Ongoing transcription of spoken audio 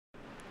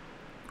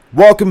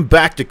Welcome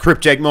back to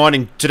Cryptek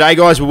Mining. Today,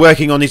 guys, we're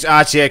working on this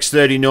RTX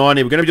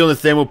 3090. We're going to be doing the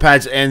thermal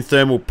pads and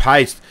thermal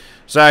paste.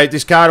 So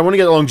this card, I want to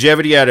get the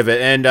longevity out of it,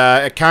 and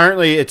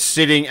currently it's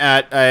sitting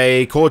at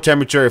a core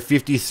temperature of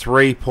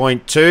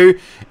 53.2,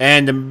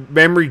 and the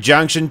memory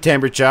junction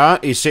temperature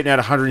is sitting at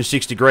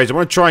 106 degrees. I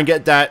want to try and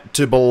get that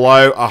to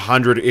below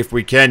 100 if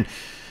we can,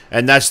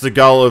 and that's the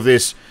goal of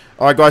this.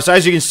 Alright guys, so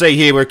as you can see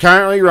here, we're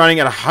currently running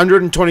at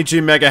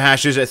 122 mega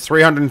hashes at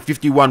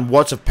 351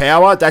 watts of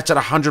power. That's at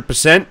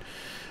 100%.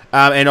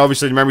 And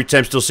obviously the memory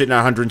temp's still sitting at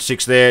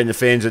 106 there, and the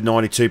fan's at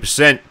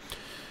 92%.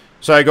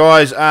 So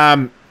guys,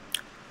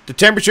 the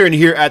temperature in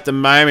here at the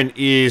moment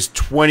is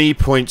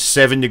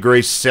 20.7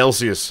 degrees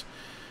Celsius.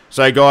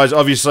 So guys,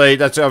 obviously,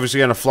 that's obviously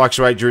going to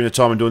fluctuate during the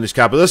time I'm doing this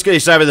card. But let's get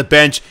this over the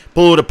bench,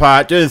 pull it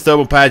apart, do the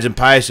thermal pads and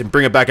paste, and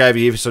bring it back over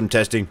here for some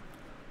testing.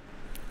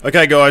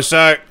 Okay guys,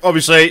 so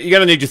obviously you're going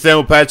to need your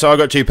thermal pads, so I've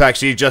got 2 packs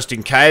here just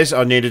in case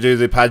I need to do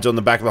the pads on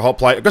the back of the hot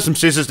plate. I've got some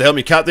scissors to help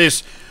me cut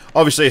this.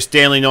 Obviously a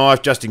Stanley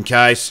knife, just in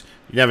case.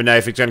 You never know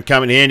if it's going to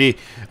come in handy.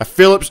 A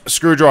Phillips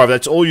screwdriver,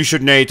 that's all you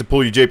should need to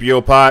pull your GPU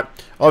apart.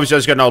 Obviously I've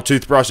just got an old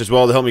toothbrush as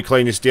well to help me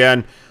clean this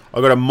down.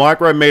 I've got a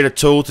micrometer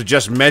tool to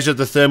just measure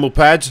the thermal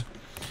pads.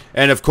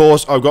 And of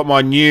course, I've got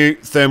my new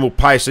thermal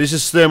paste. So this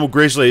is Thermal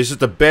Grizzly. This is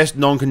the best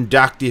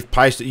non-conductive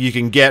paste that you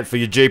can get for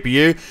your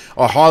GPU.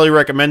 I highly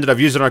recommend it. I've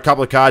used it on a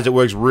couple of cards. It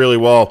works really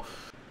well.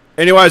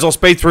 Anyways, I'll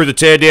speed through the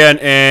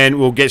teardown and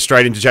we'll get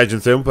straight into changing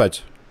the thermal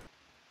pads.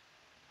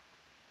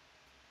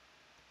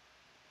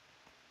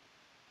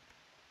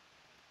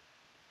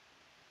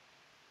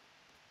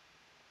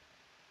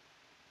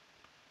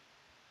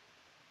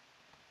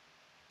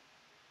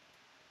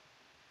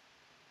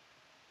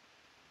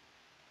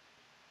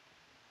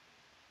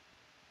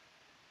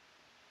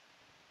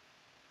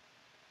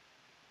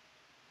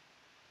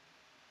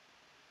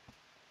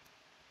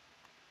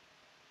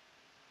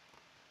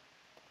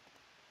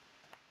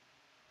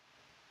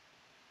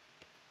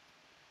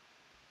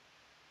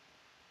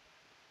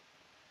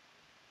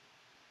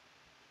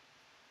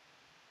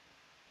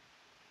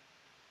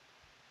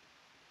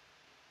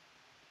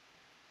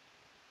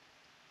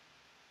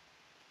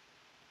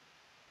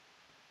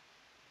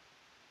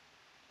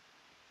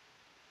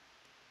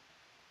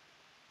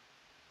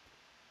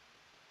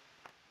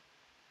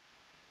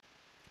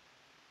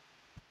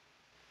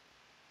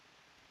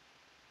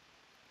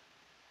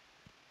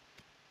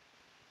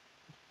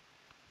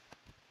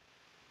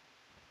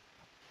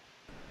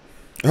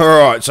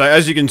 Alright, so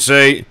as you can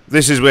see,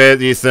 this is where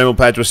the thermal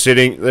pads were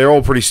sitting. They're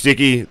all pretty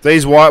sticky.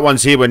 These white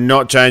ones here were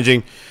not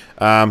changing.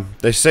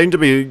 They seem to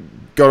be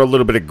got a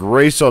little bit of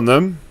grease on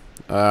them.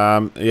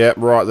 Yeah,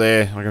 right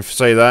there. I can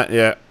see that,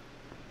 yeah.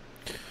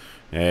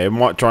 Yeah,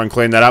 might try and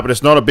clean that up, but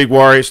it's not a big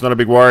worry. It's not a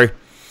big worry.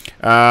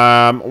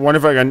 I wonder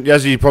if I can,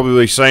 as you've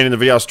probably seen in the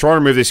video, I was trying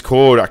to move this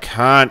cord. I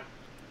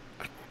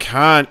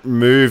can't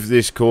move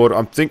this cord.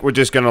 I think we're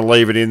just going to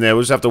leave it in there.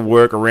 We'll just have to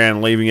work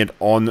around leaving it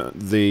on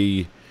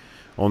the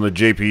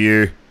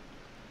GPU.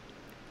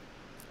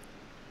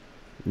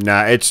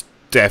 Nah, it's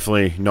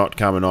definitely not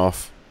coming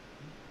off.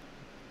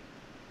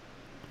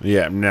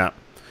 Yeah, nah.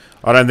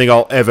 I don't think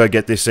I'll ever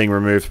get this thing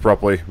removed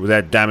properly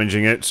without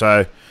damaging it,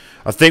 so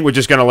I think we're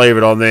just going to leave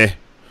it on there.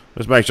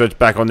 Let's make sure it's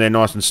back on there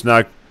nice and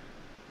snug.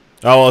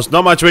 Oh, well, there's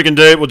not much we can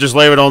do. We'll just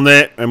leave it on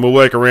there, and we'll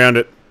work around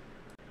it.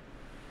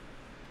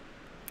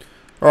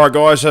 Alright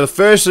guys, so the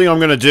first thing I'm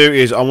going to do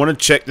is I want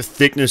to check the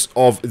thickness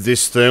of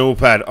this thermal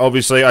pad.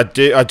 Obviously, I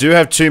do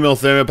have 2mm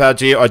thermal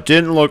pads here. I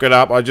didn't look it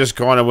up, I just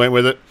kind of went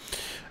with it.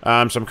 So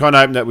I'm kind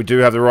of hoping that we do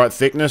have the right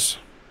thickness.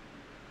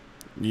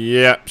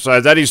 Yeah, so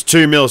that is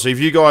 2mm. So if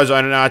you guys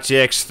own an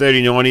RTX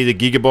 3090, the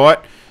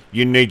Gigabyte,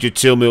 you need your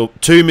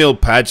 2mm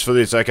pads for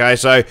this, okay?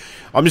 So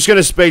I'm just going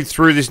to speed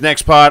through this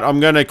next part. I'm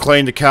going to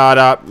clean the card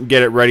up,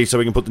 get it ready so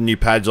we can put the new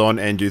pads on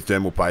and do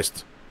thermal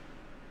paste.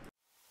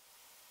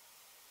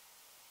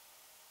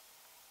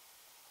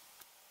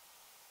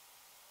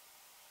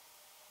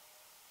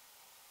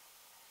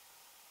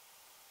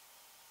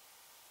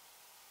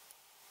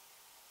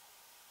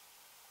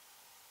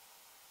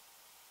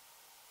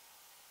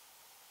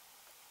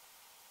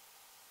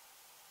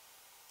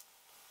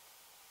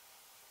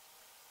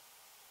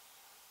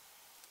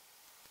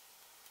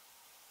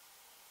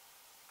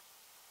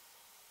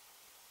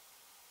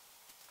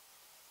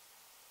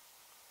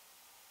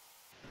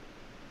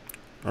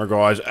 Alright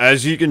guys,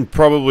 as you can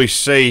probably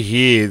see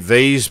here,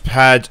 these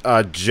pads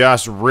are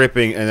just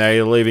ripping and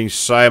they're leaving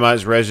so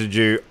much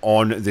residue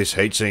on this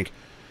heatsink.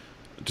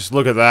 Just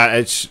look at that,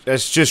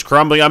 it's just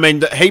crumbling. I mean,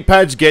 the heat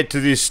pads get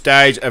to this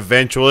stage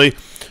eventually,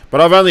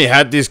 but I've only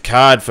had this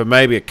card for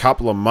maybe a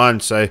couple of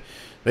months, so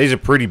these are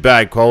pretty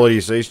bad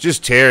quality, so it's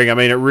just tearing. I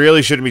mean, it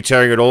really shouldn't be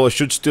tearing at all. It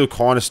should still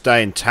kind of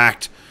stay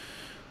intact.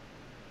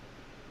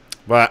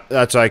 But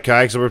that's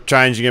okay, because we're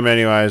changing them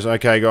anyways.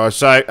 Okay, guys,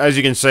 so as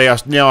you can see,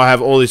 now I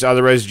have all this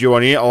other residue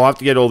on here. I'll have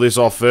to get all this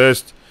off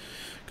first,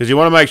 because you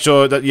want to make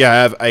sure that you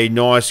have a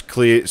nice,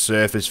 clear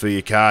surface for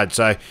your card.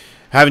 So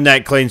having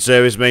that clean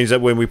surface means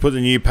that when we put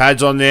the new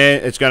pads on there,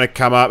 it's going to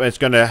come up and it's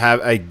going to have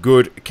a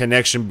good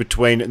connection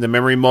between the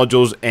memory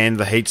modules and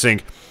the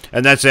heatsink.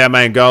 And that's our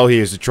main goal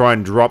here, is to try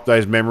and drop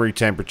those memory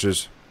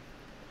temperatures.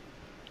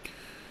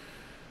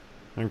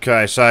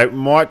 Okay, so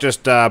might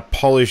just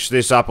polish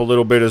this up a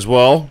little bit as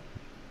well.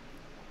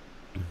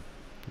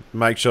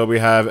 Make sure we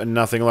have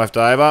nothing left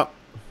over.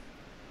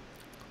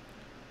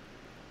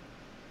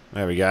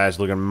 There we go, it's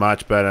looking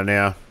much better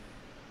now.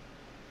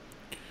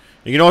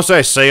 You can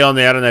also see on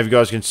there, I don't know if you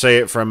guys can see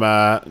it from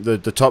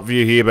the top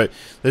view here, but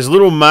there's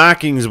little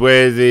markings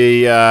where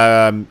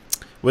the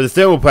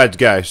thermal pads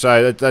go.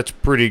 So that's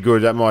pretty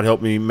good. That might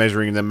help me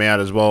measuring them out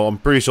as well. I'm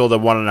pretty sure they're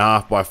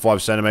 1.5 by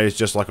 5 centimeters,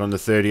 just like on the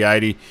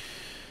 3080.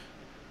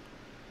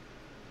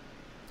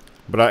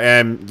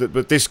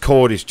 But this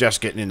cord is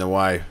just getting in the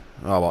way.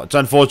 Oh, well, it's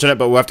unfortunate,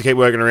 but we'll have to keep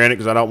working around it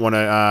because I don't want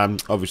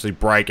to obviously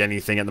break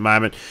anything at the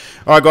moment.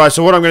 Alright guys,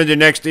 so what I'm going to do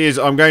next is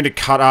I'm going to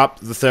cut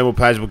up the thermal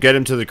pads. We'll get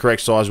them to the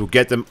correct size. We'll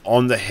get them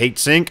on the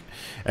heatsink,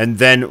 and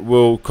then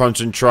we'll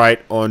concentrate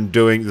on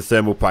doing the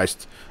thermal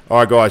paste.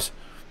 Alright guys.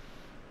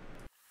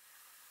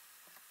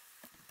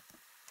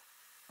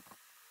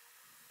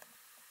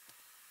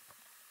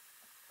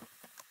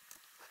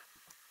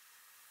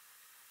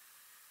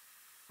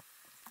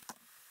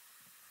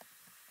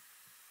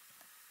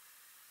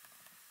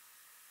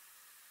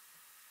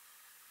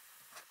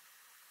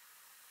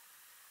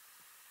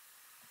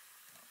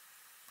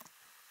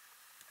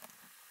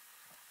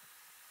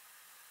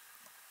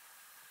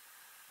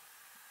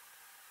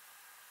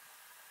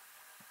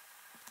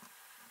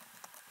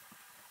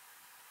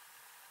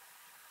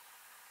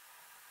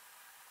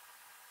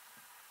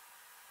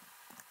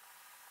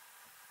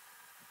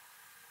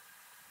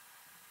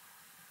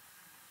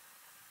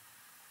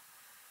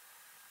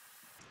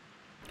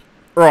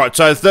 Right,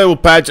 so thermal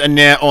pads are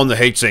now on the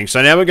heatsink.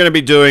 So now we're going to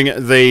be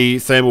doing the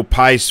thermal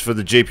paste for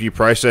the GPU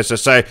processor.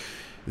 So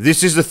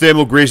this is the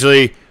Thermal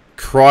Grizzly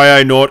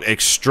Kryonaut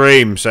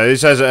Extreme. So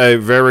this has a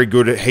very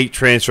good heat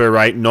transfer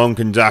rate,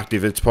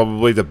 non-conductive. It's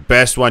probably the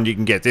best one you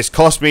can get. This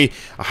cost me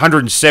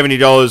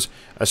 $170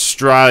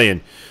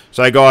 Australian.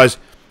 So guys,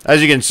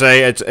 as you can see,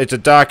 it's a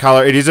dark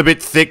color. It is a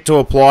bit thick to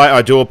apply.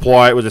 I do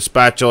apply it with a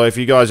spatula. If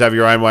you guys have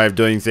your own way of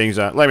doing things,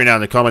 let me know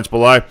in the comments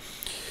below.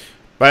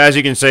 But as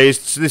you can see,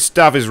 this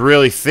stuff is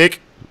really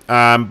thick,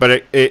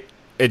 but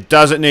it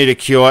doesn't need a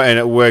cure, and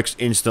it works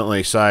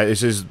instantly. So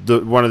this is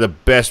one of the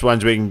best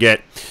ones we can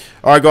get.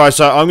 Alright guys,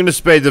 so I'm going to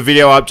speed the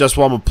video up just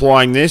while I'm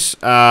applying this,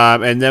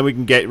 and then we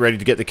can get ready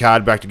to get the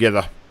card back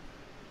together.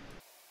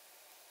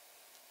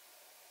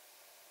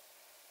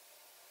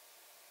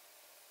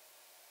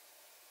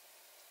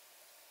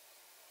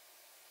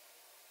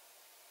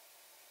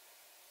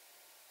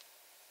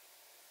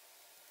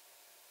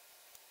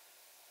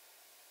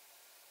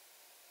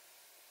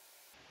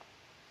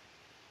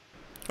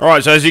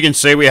 Alright, so as you can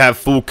see, we have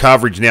full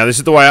coverage now. This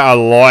is the way I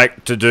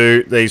like to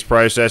do these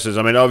processors.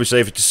 I mean, obviously,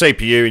 if it's a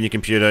CPU in your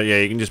computer, yeah,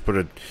 you can just put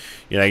it,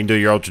 you know, you can do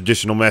your old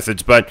traditional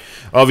methods. But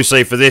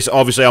obviously, for this,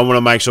 obviously, I want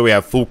to make sure we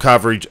have full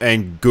coverage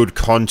and good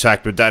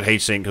contact with that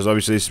heatsink, because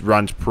obviously this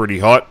runs pretty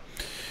hot.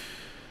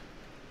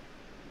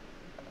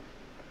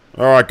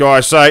 Alright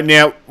guys, so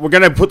now we're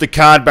going to put the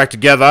card back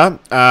together,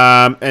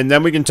 and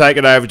then we can take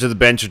it over to the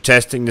bench for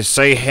testing to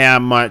see how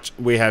much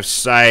we have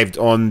saved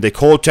on the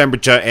core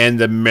temperature and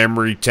the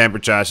memory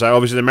temperature. So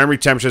obviously the memory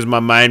temperature is my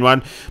main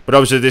one, but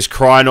obviously this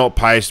Kryonaut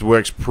paste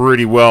works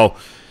pretty well.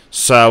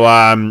 So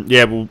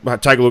yeah, we'll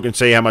take a look and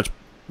see how much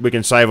we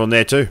can save on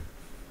there too.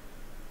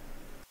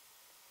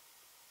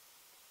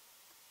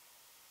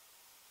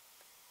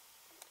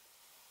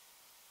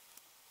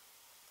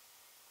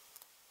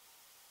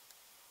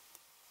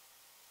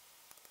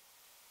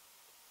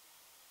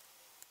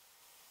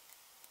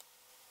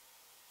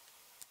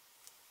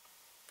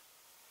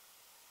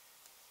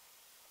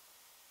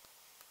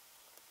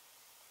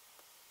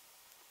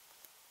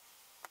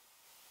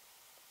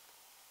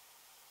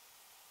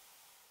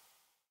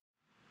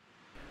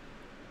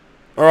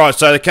 Alright,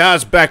 so the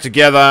card's back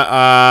together.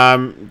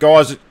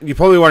 Guys, you're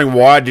probably wondering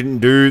why I didn't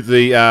do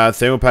the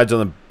thermal pads on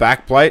the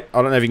back plate.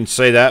 I don't know if you can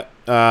see that.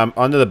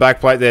 Under the back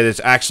plate there's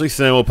actually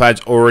thermal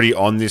pads already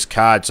on this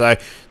card. So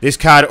this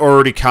card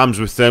already comes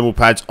with thermal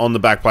pads on the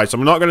back plate. So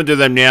I'm not going to do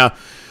them now.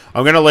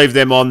 I'm going to leave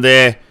them on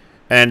there.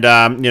 And,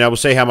 you know, we'll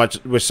see how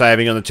much we're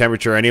saving on the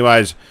temperature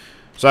anyways.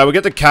 So we'll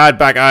get the card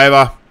back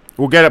over.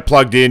 We'll get it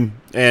plugged in.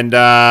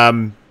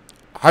 And,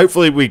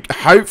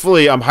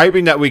 Hopefully, I'm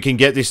hoping that we can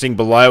get this thing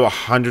below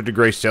 100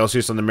 degrees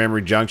Celsius on the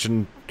memory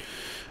junction.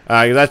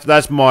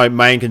 That's my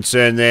main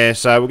concern there.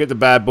 So we'll get the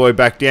bad boy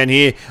back down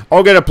here.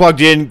 I'll get it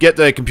plugged in, get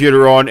the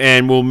computer on,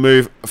 and we'll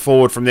move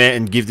forward from there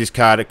and give this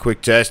card a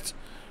quick test.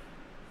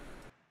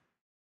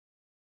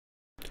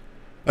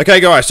 Okay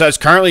guys, so it's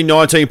currently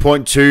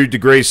 19.2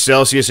 degrees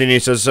Celsius in here,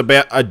 so it's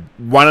about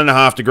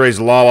 1.5 degrees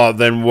lower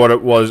than what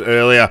it was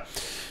earlier.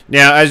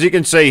 Now, as you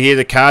can see here,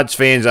 the card's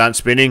fans aren't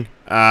spinning.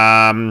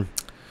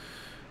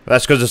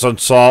 That's because it's on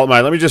silent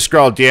mode. Let me just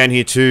scroll down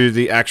here to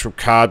the actual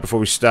card before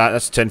we start.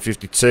 That's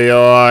 1050 Ti.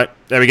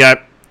 There we go.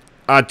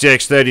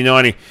 RTX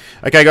 3090.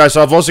 Okay, guys,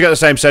 so I've also got the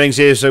same settings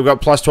here. So we've got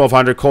plus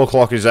 1200. Core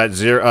clock is at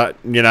 0,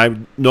 you know,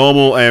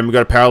 normal, and we've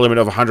got a power limit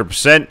of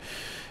 100%.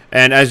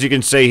 And as you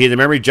can see here, the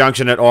memory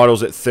junction at idle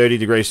is at 30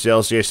 degrees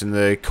Celsius and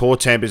the core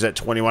temp is at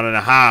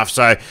 21.5.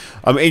 So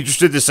I'm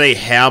interested to see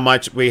how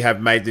much we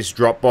have made this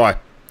drop by.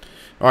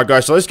 Alright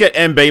guys, so let's get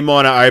MB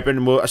Miner open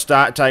and we'll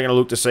start taking a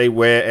look to see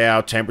where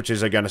our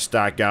temperatures are going to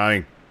start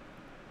going.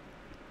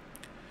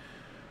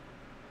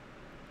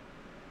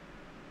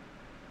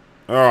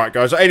 Alright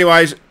guys, so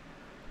anyways,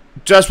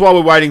 just while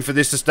we're waiting for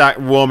this to start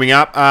warming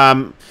up,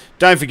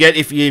 don't forget,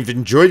 if you've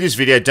enjoyed this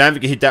video, don't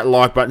forget to hit that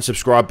like button,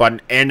 subscribe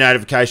button, and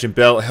notification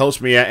bell. It helps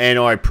me out, and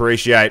I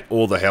appreciate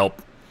all the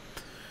help.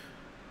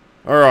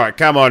 Alright,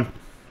 come on.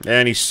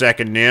 Any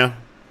second now.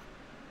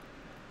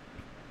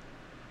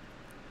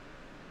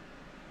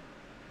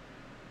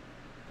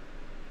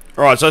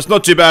 Alright, so it's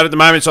not too bad at the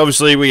moment. So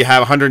obviously, we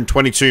have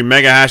 122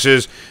 mega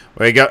hashes.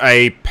 We got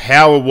a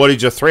power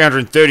wattage of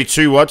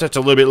 332 watts. That's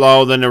a little bit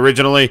lower than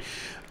originally.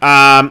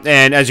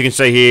 And as you can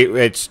see here,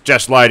 it's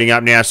just loading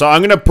up now. So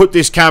I'm going to put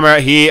this camera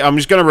here. I'm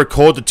just going to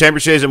record the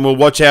temperatures and we'll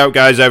watch how it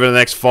goes over the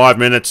next 5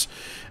 minutes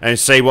and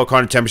see what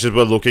kind of temperatures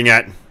we're looking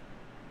at.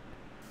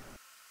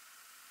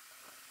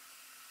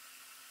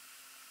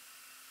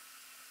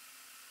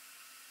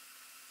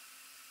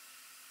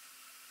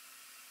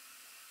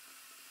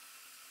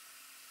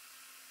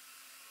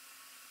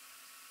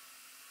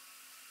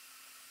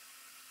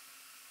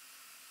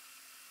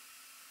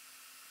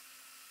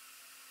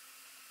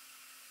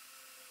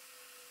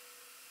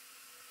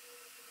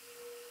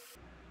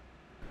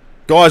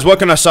 Guys, what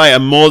can I say?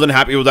 I'm more than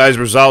happy with those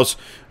results.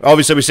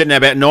 Obviously, we're sitting at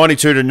about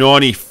 92 to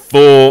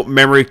 94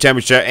 memory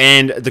temperature,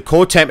 and the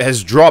core temp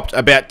has dropped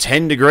about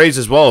 10 degrees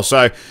as well.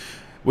 So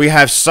we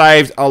have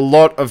saved a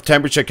lot of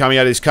temperature coming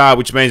out of this card,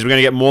 which means we're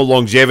going to get more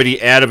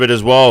longevity out of it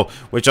as well,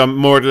 which I'm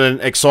more than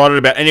excited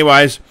about.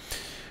 Anyways,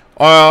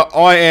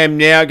 I am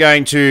now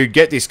going to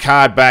get this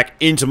card back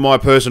into my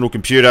personal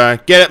computer,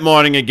 get it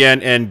mining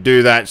again, and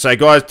do that. So,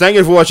 guys, thank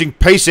you for watching.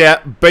 Peace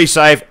out, be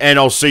safe, and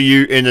I'll see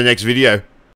you in the next video.